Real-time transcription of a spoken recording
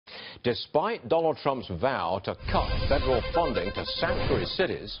Despite Donald Trump's vow to cut federal funding to sanctuary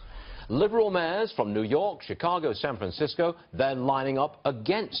cities, liberal mayors from New York, Chicago, San Francisco, they're lining up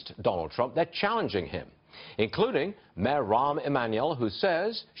against Donald Trump. They're challenging him, including Mayor Rahm Emanuel, who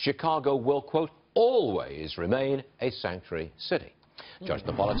says Chicago will, quote, always remain a sanctuary city. Judge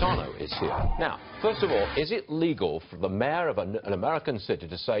Napolitano is here. Now, first of all, is it legal for the mayor of an American city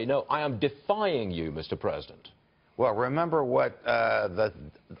to say, no, I am defying you, Mr. President? Well, remember what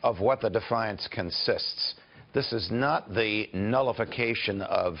the defiance consists. This is not the nullification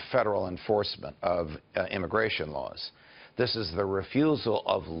of federal enforcement of immigration laws. This is the refusal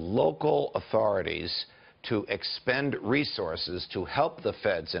of local authorities to expend resources to help the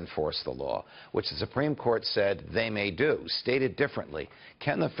feds enforce the law, which the Supreme Court said they may do. Stated differently,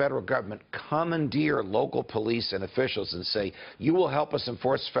 can the federal government commandeer local police and officials and say, you will help us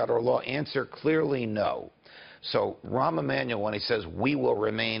enforce federal law? Answer, clearly no. So Rahm Emanuel, when he says we will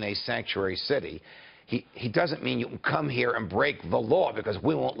remain a sanctuary city, he doesn't mean you can come here and break the law because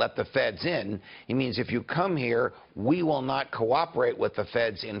we won't let the feds in. He means if you come here, we will not cooperate with the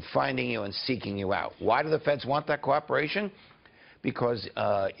feds in finding you and seeking you out. Why do the feds want that cooperation? Because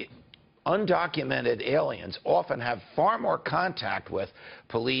undocumented aliens often have far more contact with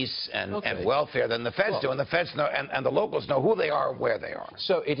police and welfare than the feds do, and the feds know, and the locals know who they are and where they are.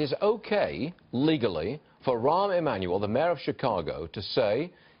 So it is okay, legally, for Rahm Emanuel, the mayor of Chicago, to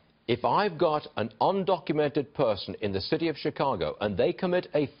say, if I've got an undocumented person in the city of Chicago and they commit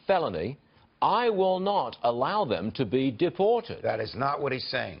a felony, I will not allow them to be deported. That is not what he's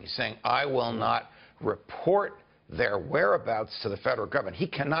saying. He's saying, I will not report their whereabouts to the federal government. He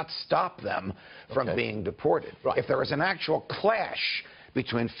cannot stop them from being deported. Right. If there was an actual clash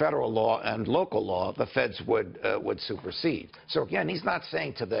between federal law and local law, the feds would supersede. So again, he's not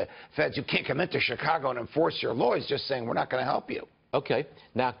saying to the feds, you can't come into Chicago and enforce your law. He's just saying, we're not going to help you. Okay.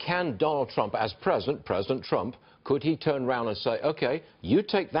 Now, can Donald Trump, as president, President Trump, could he turn around and say, okay, you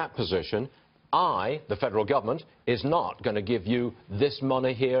take that position, I, the federal government, is not going to give you this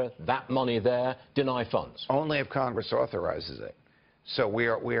money here, that money there, deny funds? Only if Congress authorizes it. So we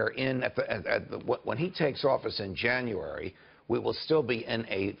are in, when he takes office in January, we will still be in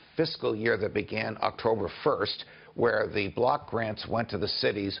a fiscal year that began October 1st, where the block grants went to the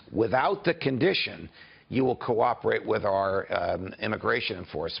cities without the condition you will cooperate with our immigration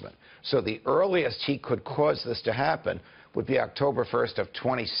enforcement. So the earliest he could cause this to happen would be October 1st of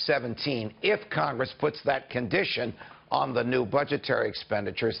 2017 if Congress puts that condition on the new budgetary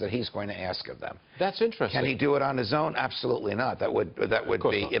expenditures that he's going to ask of them. That's interesting. Can he do it on his own? Absolutely not. That would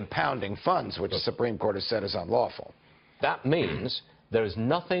be impounding funds, which the Supreme Court has said is unlawful. That means there is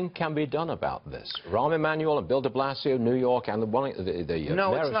nothing can be done about this. Rahm Emanuel and Bill de Blasio, New York, and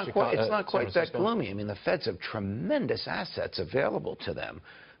no, it's not quite that gloomy. I mean, the feds have tremendous assets available to them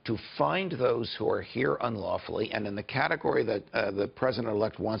to find those who are here unlawfully, and in the category that the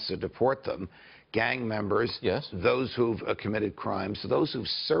president-elect wants to deport them, gang members, yes, those who've committed crimes, those who've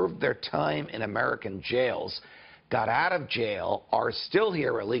served their time in American jails, got out of jail, are still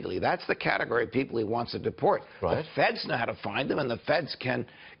here illegally. That's the category of people he wants to deport. Right. The feds know how to find them, and the feds can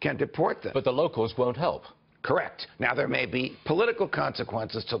deport them. But the locals won't help. Correct. Now, there may be political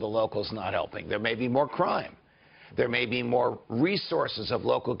consequences to the locals not helping. There may be more crime. There may be more resources of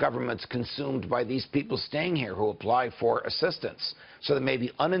local governments consumed by these people staying here who apply for assistance. So there may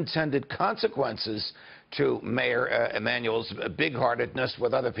be unintended consequences to Mayor Emanuel's big-heartedness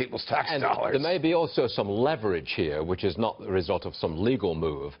with other people's tax dollars. There may be also some leverage here, which is not the result of some legal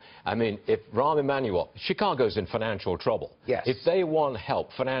move. I mean, if Rahm Emanuel, Chicago's in financial trouble. Yes. If they want help,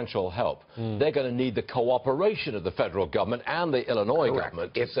 financial help, they're going to need the cooperation of the federal government and the Illinois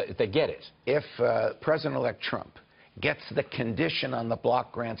government if they get it. If President-elect Trump gets the condition on the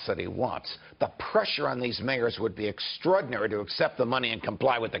block grants that he wants, the pressure on these mayors would be extraordinary to accept the money and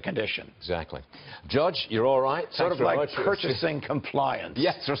comply with the condition. Exactly. Judge, you're all right? Sort of like purchasing compliance.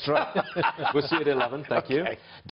 Yes, that's right. We'll see you at 11. Thank you.